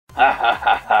Ha ha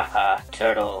ha ha ha,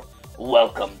 Turtle.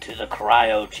 Welcome to the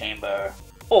cryo chamber.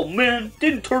 Oh man,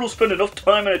 didn't Turtle spend enough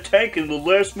time in a tank in the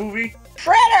last movie?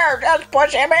 Shredder, just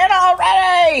push him in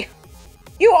already!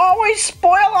 You always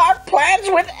spoil our plans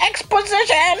with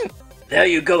exposition! There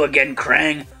you go again,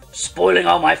 Krang. Spoiling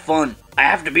all my fun. I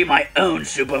have to be my own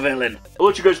supervillain. I'll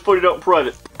let you guys fight it out in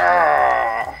private.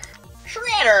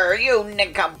 Shredder, you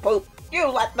nincompoop! You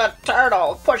let the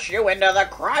turtle push you into the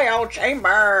cryo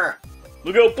chamber!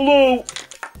 Look out below!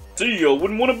 See ya,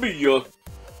 wouldn't want to be ya.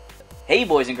 Hey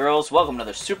boys and girls, welcome to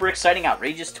another super exciting,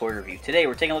 outrageous toy review. Today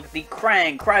we're taking a look at the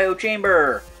Kraang Cryo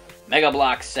Chamber Mega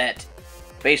Bloks set,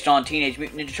 based on Teenage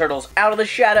Mutant Ninja Turtles Out of the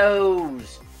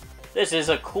Shadows. This is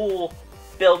a cool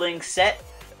building set.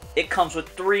 It comes with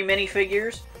 3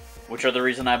 minifigures, which are the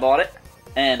reason I bought it,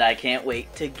 and I can't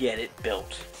wait to get it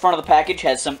built. Front of the package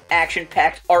has some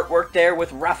action-packed artwork there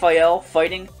with Raphael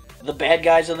fighting the bad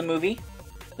guys of the movie.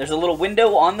 There's a little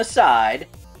window on the side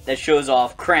that shows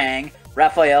off Krang,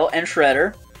 Raphael, and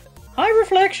Shredder. Hi,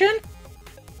 Reflection!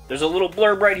 There's a little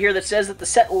blurb right here that says that the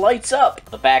set lights up.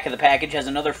 The back of the package has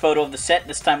another photo of the set,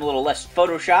 this time a little less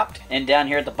photoshopped. And down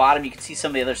here at the bottom you can see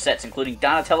some of the other sets, including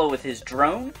Donatello with his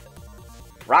drone,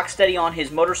 Rocksteady on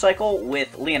his motorcycle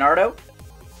with Leonardo,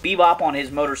 Bebop on his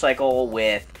motorcycle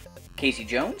with Casey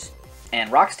Jones,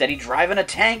 and Rocksteady driving a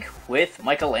tank with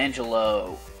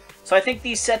Michelangelo. So I think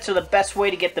these sets are the best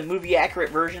way to get the movie-accurate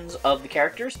versions of the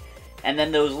characters, and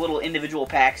then those little individual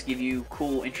packs give you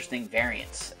cool, interesting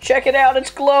variants. Check it out, it's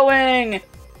glowing!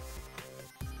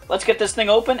 Let's get this thing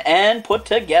open and put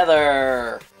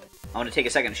together. I want to take a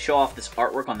second to show off this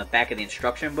artwork on the back of the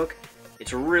instruction book.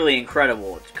 It's really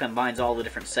incredible. It combines all the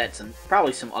different sets and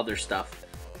probably some other stuff,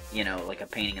 you know, like a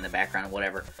painting in the background or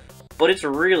whatever. But it's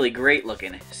really great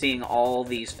looking, seeing all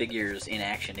these figures in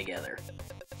action together.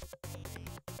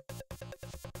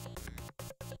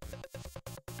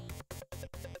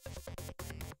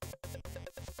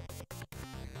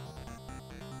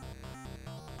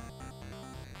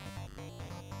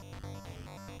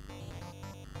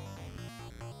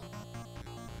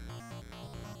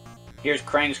 Here's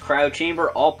Kraang's Cryo Chamber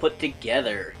all put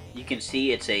together. You can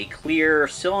see it's a clear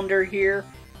cylinder here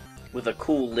with a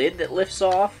cool lid that lifts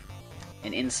off.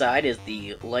 And inside is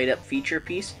the light up feature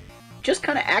piece. Just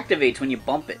kind of activates when you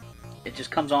bump it. It just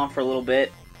comes on for a little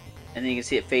bit and then you can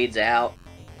see it fades out.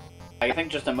 I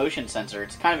think just a motion sensor.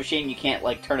 It's kind of a shame you can't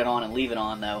like turn it on and leave it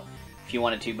on though if you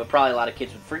wanted to, but probably a lot of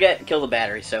kids would forget and kill the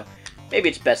battery, so maybe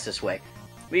it's best this way.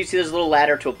 But you see there's a little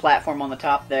ladder to a platform on the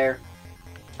top there.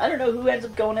 I don't know who ends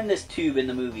up going in this tube in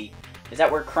the movie. Is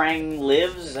that where Krang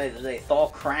lives? Do they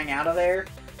thaw Krang out of there?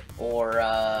 Or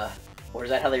is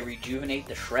that how they rejuvenate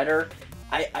the Shredder?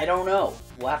 I don't know.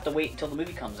 We'll have to wait until the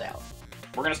movie comes out.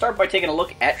 We're going to start by taking a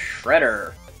look at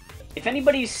Shredder. If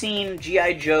anybody's seen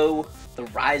G.I. Joe, The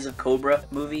Rise of Cobra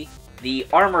movie, the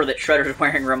armor that Shredder's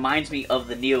wearing reminds me of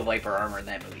the Neo Viper armor in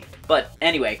that movie. But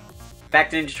anyway,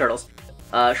 back to Ninja Turtles.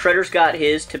 Shredder's got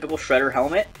his typical Shredder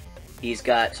helmet. He's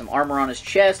got some armor on his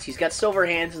chest. He's got silver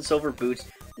hands and silver boots.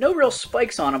 No real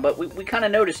spikes on him, but we kind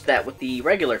of noticed that with the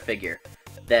regular figure.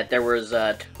 That there was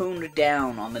toned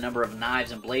down on the number of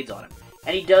knives and blades on him.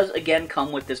 And he does, again,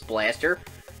 come with this blaster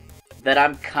that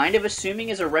I'm kind of assuming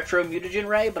is a retro mutagen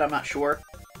ray, but I'm not sure.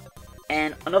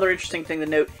 And another interesting thing to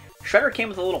note, Shredder came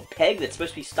with a little peg that's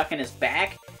supposed to be stuck in his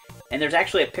back. And there's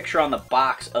actually a picture on the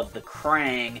box of the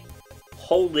Krang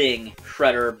holding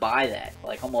Shredder by that,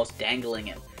 like almost dangling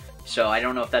him. So I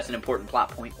don't know if that's an important plot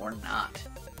point or not.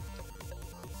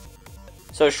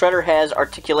 So Shredder has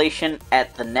articulation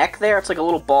at the neck there. It's like a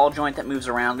little ball joint that moves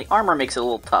around. The armor makes it a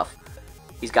little tough.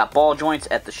 He's got ball joints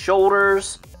at the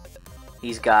shoulders.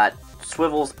 He's got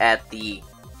swivels at the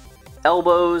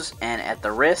elbows and at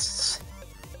the wrists.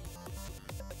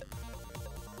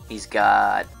 He's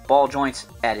got ball joints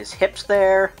at his hips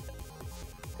there.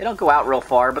 They don't go out real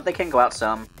far, but they can go out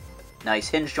some. Nice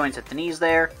hinge joints at the knees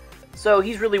there. So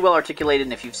he's really well articulated,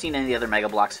 and if you've seen any of the other Mega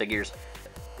Bloks figures,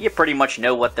 you pretty much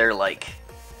know what they're like.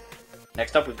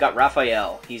 Next up, we've got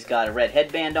Raphael. He's got a red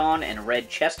headband on and a red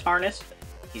chest harness.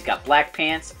 He's got black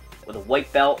pants with a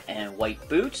white belt and white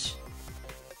boots.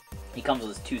 He comes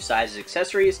with his 2 sizes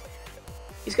accessories.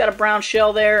 He's got a brown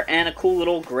shell there and a cool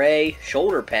little gray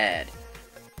shoulder pad.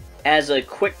 As a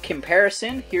quick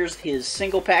comparison, here's his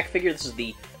single pack figure. This is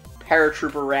the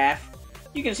Paratrooper Raph.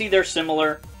 You can see they're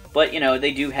similar, but, you know,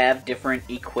 they do have different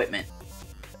equipment.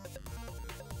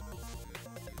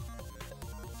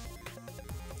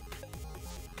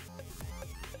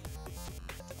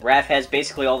 Raph has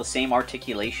basically all the same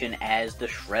articulation as the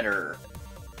Shredder.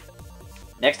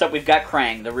 Next up, we've got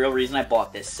Krang, the real reason I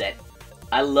bought this set.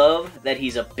 I love that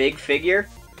he's a big figure,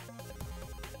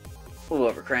 Flew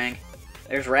over Krang.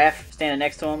 There's Raph standing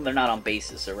next to him. They're not on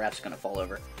bases, so Raph's going to fall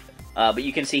over. But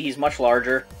you can see he's much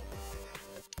larger.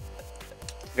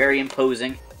 Very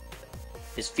imposing.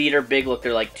 His feet are big. Look,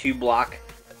 they're like two brick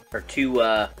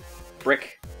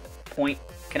point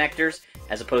connectors,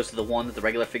 as opposed to the one that the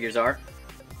regular figures are.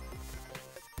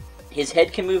 His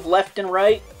head can move left and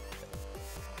right,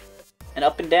 and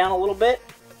up and down a little bit.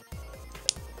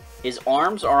 His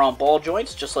arms are on ball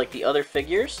joints, just like the other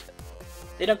figures.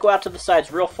 They don't go out to the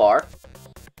sides real far.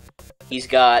 He's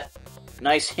got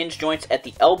nice hinge joints at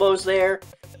the elbows there,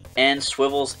 and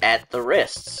swivels at the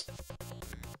wrists.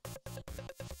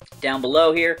 Down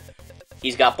below here,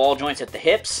 he's got ball joints at the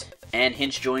hips, and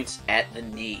hinge joints at the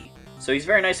knee. So he's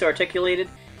very nicely articulated,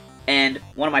 and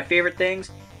one of my favorite things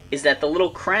is that the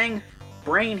little Krang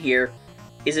brain here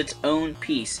is its own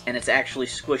piece, and it's actually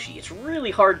squishy. It's really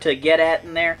hard to get at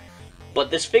in there, but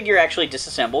this figure actually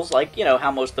disassembles, like, you know,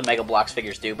 how most of the Mega Bloks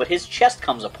figures do, but his chest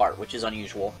comes apart, which is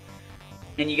unusual.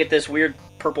 And you get this weird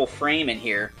purple frame in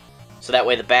here, so that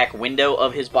way the back window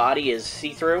of his body is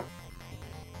see-through.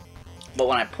 But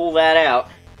when I pull that out,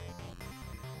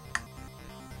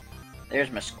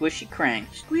 there's my squishy Krang.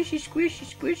 Squishy,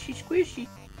 squishy, squishy, squishy.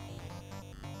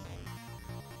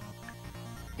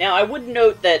 Now, I would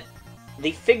note that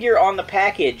the figure on the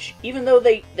package, even though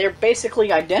they're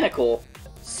basically identical,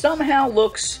 somehow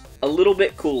looks a little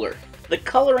bit cooler. The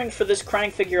coloring for this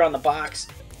Krang figure on the box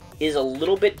is a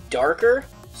little bit darker,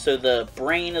 so the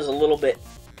brain is a little bit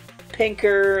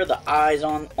pinker, the eyes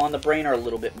on the brain are a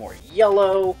little bit more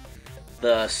yellow,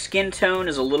 the skin tone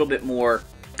is a little bit more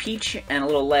peach and a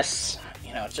little less,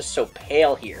 you know, it's just so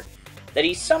pale here, that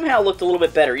he somehow looked a little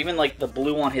bit better. Even like the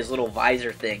blue on his little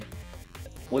visor thing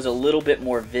was a little bit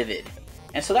more vivid.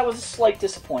 And so that was a slight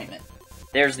disappointment.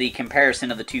 There's the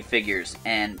comparison of the two figures,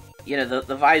 and, you know,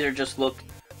 the visor just looked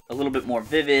a little bit more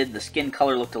vivid, the skin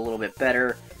color looked a little bit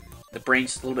better, the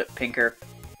brain's a little bit pinker.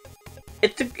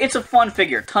 It's a fun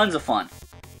figure, tons of fun.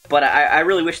 But I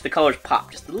really wish the colors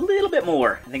popped just a little bit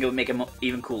more. I think it would make him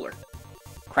even cooler.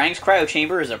 Krang's Cryo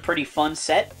Chamber is a pretty fun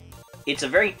set. It's a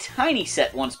very tiny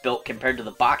set once built compared to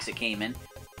the box it came in,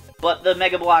 but the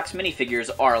Mega Bloks minifigures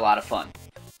are a lot of fun.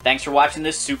 Thanks for watching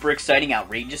this super exciting,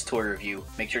 outrageous toy review.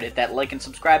 Make sure to hit that like and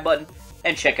subscribe button,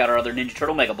 and check out our other Ninja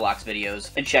Turtle Mega Bloks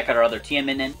videos, and check out our other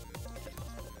TMNT.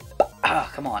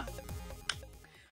 Come on.